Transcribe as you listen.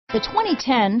The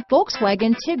 2010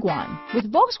 Volkswagen Tiguan. With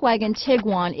Volkswagen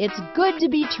Tiguan, it's good to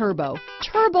be turbo.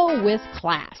 Turbo with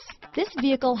class. This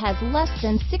vehicle has less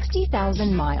than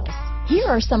 60,000 miles. Here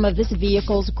are some of this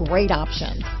vehicle's great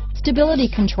options: stability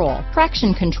control,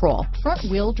 traction control,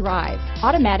 front wheel drive,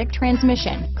 automatic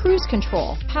transmission, cruise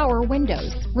control, power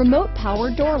windows, remote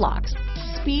power door locks,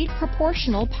 speed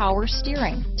proportional power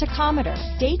steering, tachometer,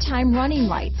 daytime running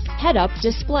lights, head-up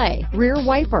display, rear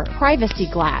wiper, privacy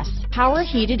glass, power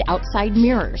heated outside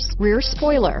mirrors, rear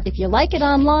spoiler. If you like it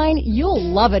online, you'll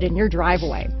love it in your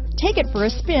driveway. Take it for a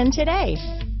spin today.